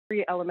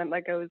element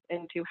that goes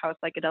into how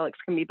psychedelics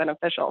can be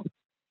beneficial.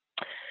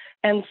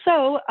 And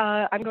so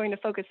I'm going to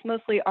focus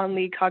mostly on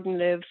the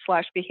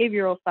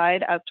cognitive/behavioral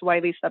side as to why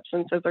these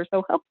substances are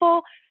so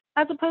helpful,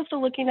 as opposed to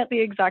looking at the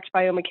exact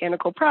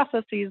biomechanical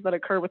processes that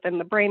occur within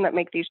the brain that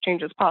make these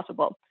changes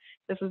possible.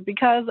 This is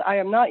because I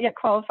am not yet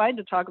qualified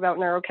to talk about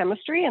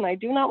neurochemistry, and I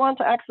do not want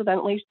to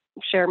accidentally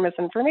share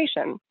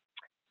misinformation.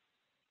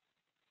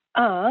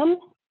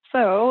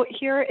 So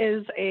here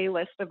is a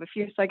list of a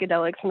few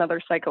psychedelics and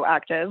other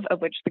psychoactive, of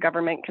which the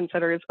government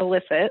considers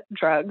illicit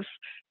drugs,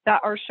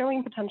 that are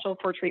showing potential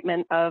for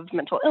treatment of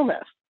mental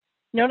illness.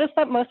 Notice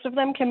that most of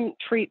them can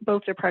treat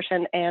both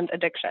depression and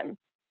addiction.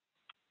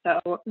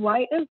 So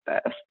why is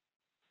this?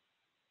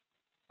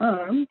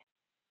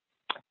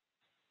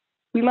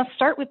 We must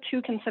start with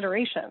two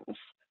considerations.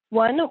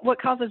 One, what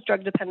causes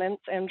drug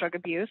dependence and drug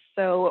abuse?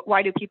 So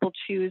why do people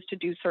choose to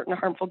do certain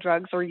harmful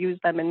drugs or use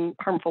them in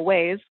harmful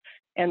ways?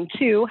 And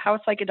two, how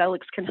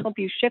psychedelics can help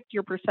you shift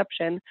your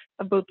perception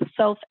of both the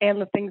self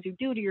and the things you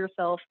do to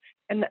yourself,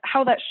 and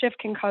how that shift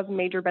can cause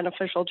major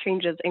beneficial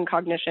changes in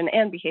cognition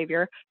and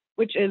behavior,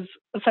 which is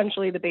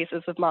essentially the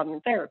basis of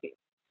modern therapy.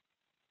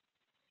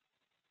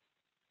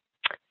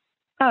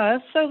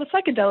 So the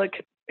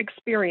psychedelic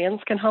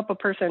experience can help a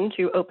person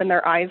to open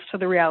their eyes to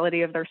the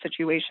reality of their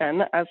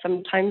situation, as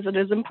sometimes it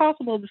is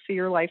impossible to see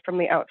your life from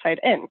the outside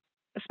in,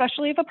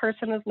 especially if a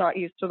person is not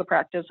used to the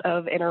practice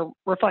of inner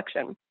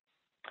reflection.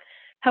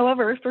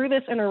 However, through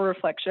this inner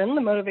reflection,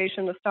 the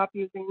motivation to stop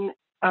using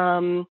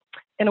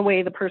in a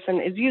way the person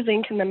is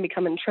using can then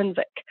become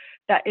intrinsic.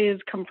 That is,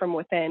 come from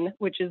within,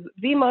 which is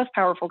the most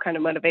powerful kind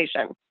of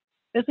motivation.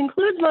 This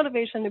includes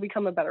motivation to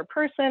become a better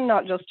person,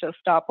 not just to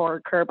stop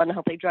or curb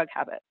unhealthy drug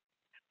habits.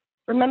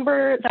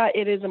 Remember that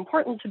it is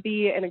important to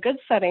be in a good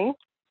setting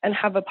and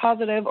have a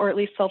positive or at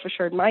least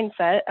self-assured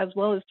mindset, as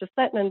well as to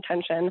set an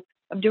intention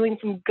of doing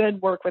some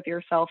good work with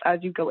yourself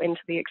as you go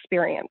into the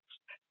experience.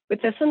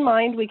 With this in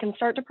mind, we can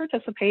start to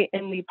participate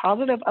in the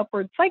positive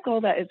upward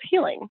cycle that is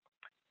healing.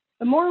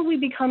 The more we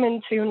become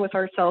in tune with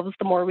ourselves,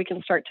 the more we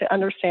can start to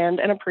understand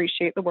and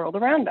appreciate the world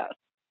around us.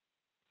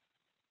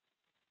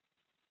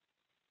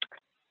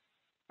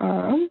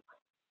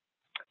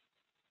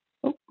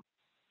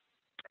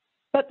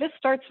 But this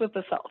starts with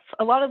the self.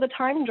 A lot of the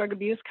time, drug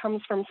abuse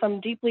comes from some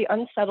deeply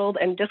unsettled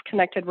and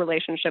disconnected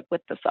relationship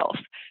with the self.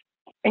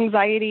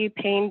 Anxiety,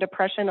 pain,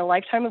 depression, a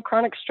lifetime of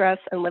chronic stress,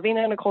 and living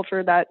in a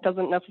culture that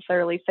doesn't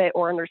necessarily fit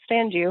or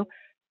understand you,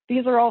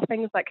 these are all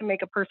things that can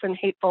make a person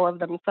hateful of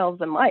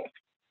themselves and life.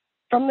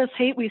 From this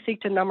hate, we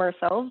seek to numb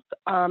ourselves,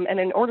 and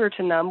in order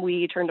to numb,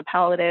 we turn to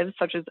palliatives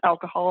such as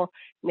alcohol,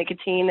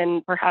 nicotine,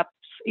 and perhaps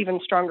even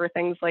stronger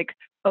things like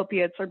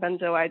opiates or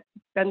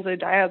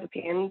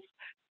benzodiazepines.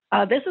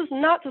 This is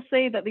not to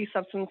say that these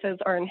substances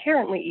are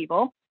inherently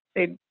evil.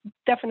 They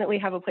definitely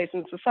have a place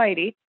in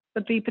society,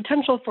 but the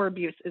potential for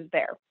abuse is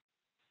there.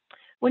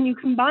 When you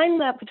combine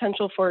that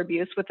potential for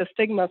abuse with the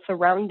stigma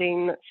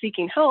surrounding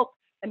seeking help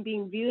and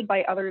being viewed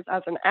by others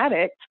as an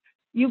addict,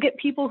 you get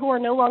people who are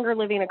no longer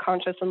living a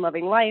conscious and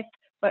loving life,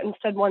 but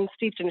instead one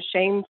steeped in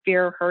shame,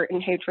 fear, hurt,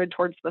 and hatred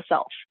towards the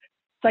self.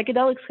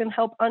 Psychedelics can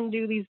help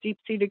undo these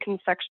deep-seated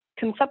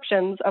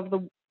conceptions of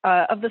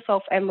the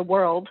self and the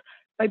world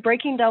by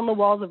breaking down the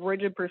walls of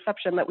rigid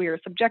perception that we are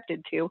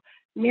subjected to,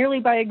 merely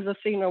by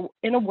existing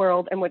in a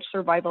world in which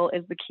survival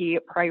is the key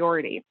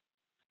priority.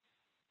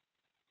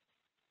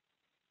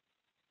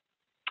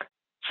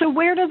 So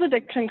where does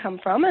addiction come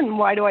from, and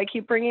why do I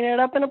keep bringing it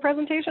up in a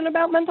presentation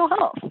about mental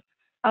health?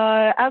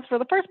 As for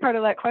the first part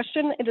of that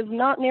question, it is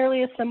not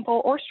nearly as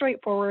simple or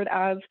straightforward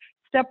as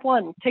step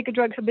one, take a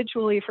drug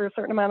habitually for a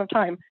certain amount of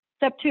time.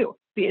 Step two,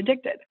 be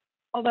addicted.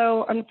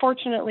 Although,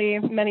 unfortunately,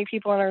 many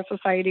people in our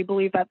society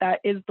believe that that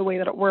is the way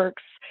that it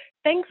works,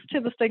 thanks to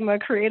the stigma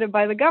created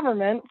by the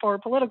government for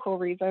political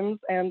reasons,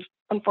 and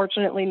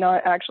unfortunately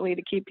not actually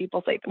to keep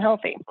people safe and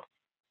healthy.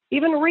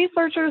 Even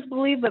researchers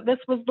believe that this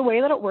was the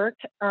way that it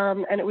worked,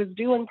 and it was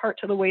due in part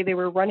to the way they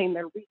were running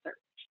their research.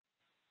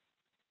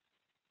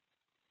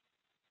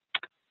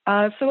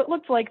 So it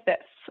looked like this.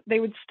 They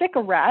would stick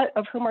a rat,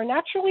 of whom are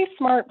naturally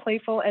smart,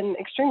 playful, and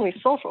extremely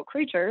social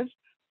creatures,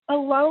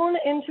 alone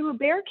into a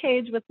bare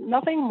cage with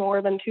nothing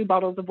more than 2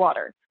 bottles of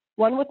water,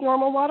 one with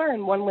normal water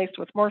and one laced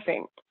with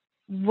morphine.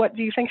 What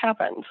do you think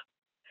happened?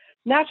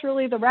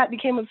 Naturally, the rat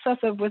became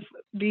obsessive with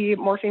the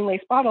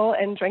morphine-laced bottle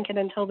and drank it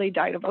until they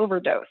died of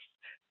overdose.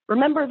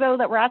 Remember, though,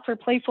 that rats are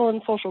playful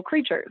and social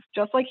creatures,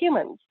 just like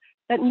humans,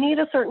 that need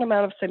a certain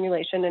amount of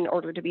stimulation in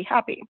order to be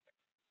happy.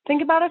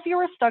 Think about if you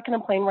were stuck in a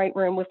plain white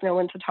room with no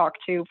one to talk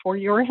to for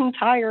your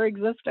entire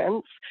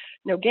existence.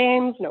 No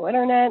games, no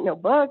internet, no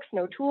books,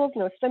 no tools,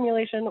 no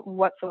stimulation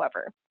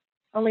whatsoever.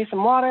 Only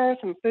some water,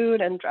 some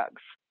food, and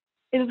drugs.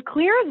 It is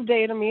clear as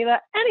day to me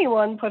that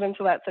anyone put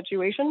into that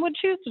situation would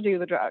choose to do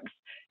the drugs,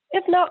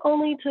 if not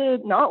only to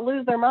not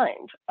lose their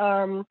mind.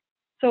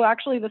 So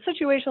actually, the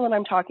situation that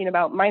I'm talking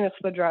about, minus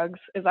the drugs,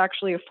 is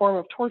actually a form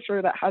of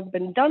torture that has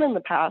been done in the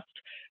past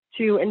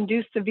to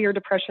induce severe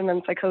depression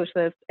and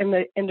psychosis in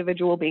the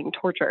individual being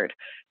tortured.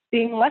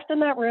 Being left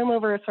in that room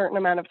over a certain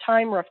amount of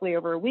time, roughly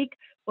over a week,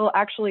 will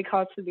actually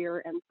cause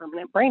severe and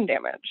permanent brain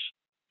damage.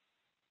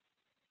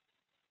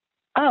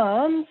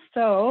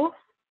 So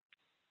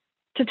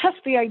to test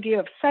the idea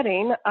of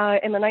setting,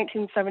 in the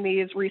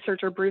 1970s,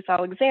 researcher Bruce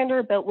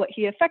Alexander built what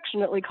he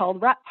affectionately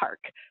called Rat Park,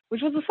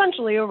 which was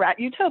essentially a rat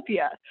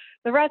utopia.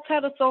 The rats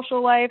had a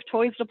social life,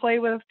 toys to play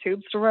with,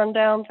 tubes to run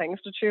down, things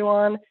to chew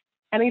on,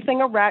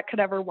 anything a rat could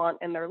ever want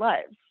in their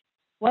lives.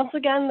 Once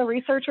again, the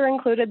researcher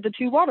included the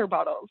 2 water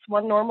bottles,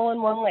 one normal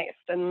and one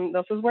laced, and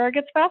this is where it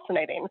gets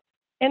fascinating.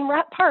 In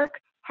Rat Park,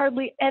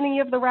 hardly any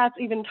of the rats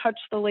even touched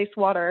the laced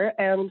water,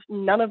 and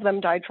none of them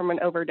died from an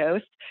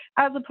overdose,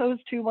 as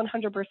opposed to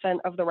 100%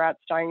 of the rats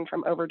dying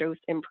from overdose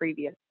in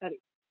previous studies.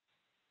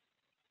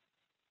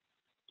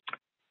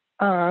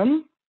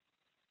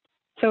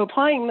 So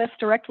applying this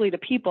directly to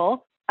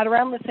people, at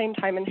around the same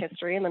time in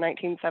history, in the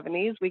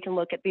 1970s, we can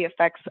look at the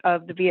effects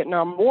of the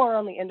Vietnam War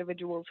on the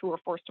individuals who were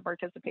forced to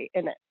participate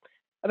in it.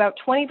 About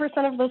 20%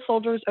 of the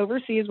soldiers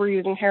overseas were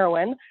using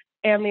heroin,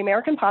 and the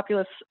American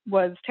populace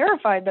was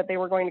terrified that they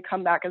were going to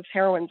come back as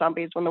heroin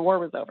zombies when the war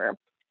was over.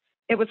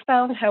 It was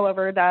found,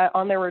 however, that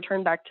on their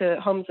return back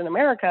to homes in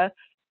America,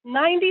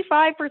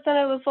 95% of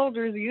the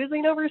soldiers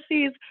using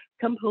overseas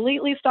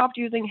completely stopped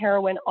using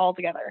heroin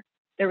altogether.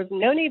 There was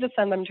no need to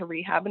send them to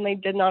rehab, and they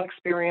did not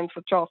experience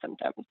withdrawal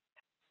symptoms.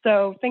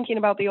 So thinking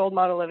about the old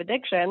model of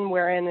addiction,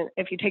 wherein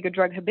if you take a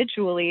drug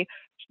habitually,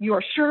 you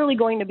are surely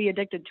going to be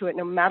addicted to it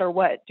no matter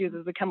what due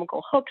to the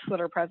chemical hooks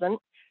that are present,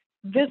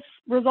 this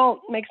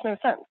result makes no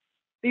sense.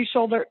 These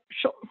soldiers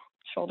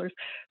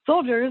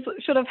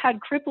should have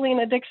had crippling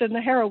addiction to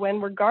heroin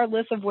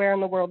regardless of where in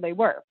the world they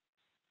were.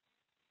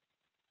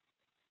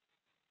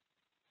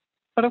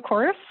 But of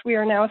course, we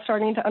are now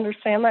starting to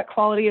understand that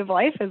quality of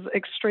life is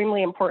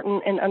extremely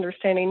important in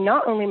understanding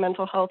not only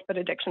mental health, but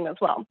addiction as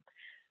well.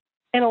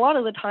 And a lot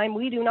of the time,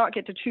 we do not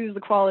get to choose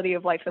the quality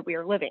of life that we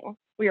are living.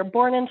 We are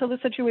born into the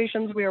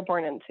situations we are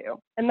born into.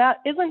 And that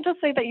isn't to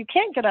say that you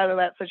can't get out of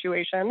that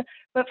situation,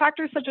 but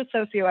factors such as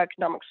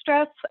socioeconomic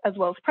stress, as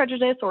well as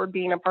prejudice or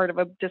being a part of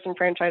a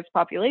disenfranchised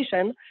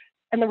population,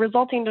 and the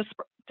resulting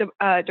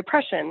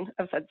depression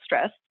of said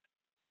stress,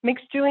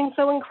 makes doing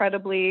so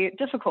incredibly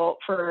difficult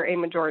for a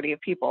majority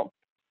of people,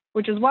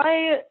 which is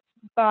why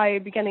by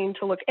beginning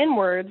to look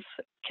inwards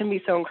can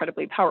be so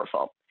incredibly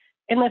powerful.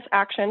 In this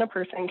action, a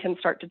person can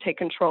start to take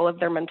control of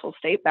their mental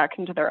state back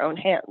into their own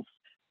hands.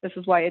 This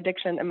is why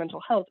addiction and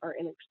mental health are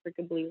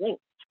inextricably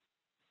linked.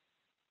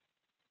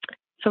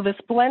 So this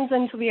blends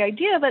into the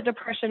idea that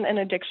depression and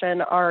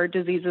addiction are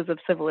diseases of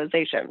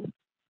civilization.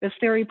 This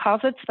theory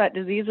posits that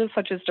diseases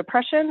such as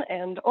depression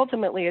and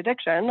ultimately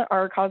addiction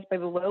are caused by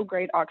the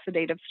low-grade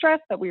oxidative stress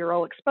that we are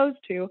all exposed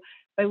to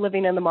by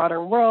living in the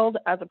modern world,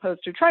 as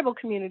opposed to tribal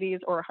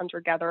communities or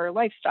hunter-gatherer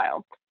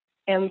lifestyle.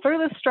 And through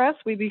this stress,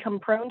 we become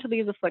prone to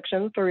these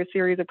afflictions through a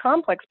series of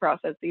complex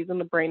processes in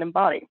the brain and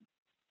body.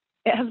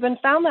 It has been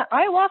found that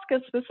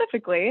ayahuasca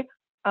specifically,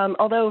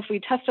 although if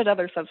we tested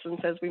other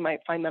substances, we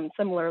might find them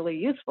similarly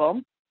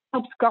useful,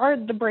 helps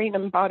guard the brain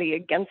and body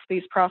against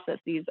these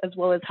processes, as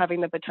well as having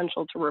the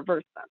potential to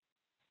reverse them.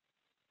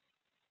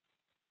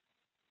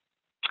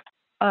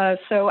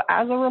 So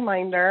as a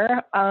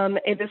reminder,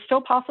 it is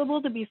still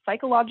possible to be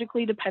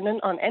psychologically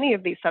dependent on any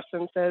of these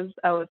substances,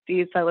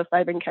 LSD,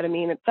 psilocybin,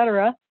 ketamine,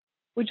 etc.,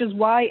 which is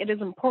why it is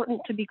important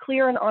to be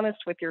clear and honest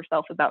with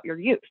yourself about your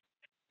use.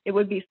 It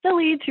would be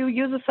silly to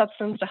use a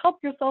substance to help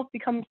yourself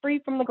become free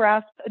from the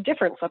grasp a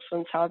different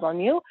substance has on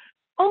you,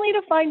 only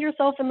to find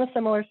yourself in the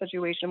similar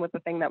situation with the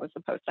thing that was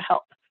supposed to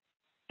help.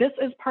 This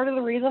is part of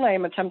the reason I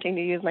am attempting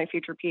to use my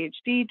future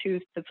PhD to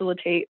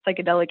facilitate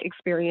psychedelic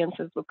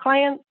experiences with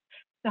clients,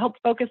 to help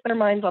focus their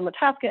minds on the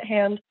task at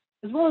hand,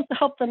 as well as to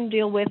help them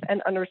deal with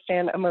and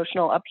understand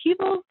emotional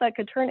upheavals that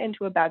could turn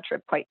into a bad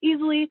trip quite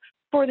easily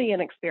for the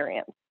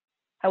inexperienced.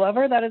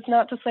 However, that is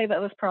not to say that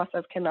this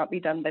process cannot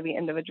be done by the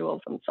individuals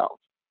themselves.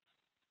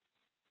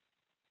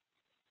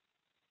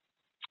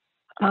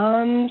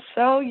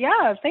 So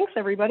yeah, thanks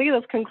everybody.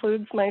 This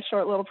concludes my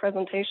short little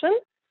presentation.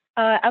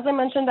 As I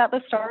mentioned at the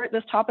start,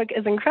 this topic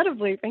is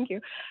incredibly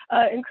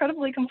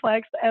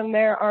complex, and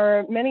there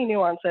are many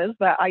nuances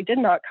that I did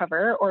not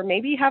cover or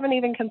maybe haven't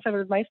even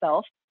considered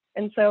myself.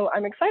 And so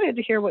I'm excited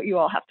to hear what you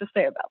all have to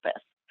say about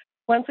this.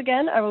 Once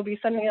again, I will be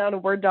sending out a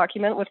Word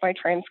document with my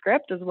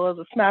transcript, as well as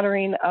a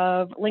smattering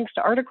of links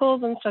to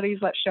articles and studies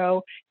that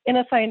show in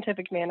a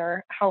scientific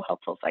manner how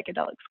helpful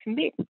psychedelics can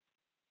be.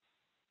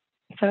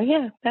 So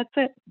yeah, that's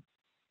it.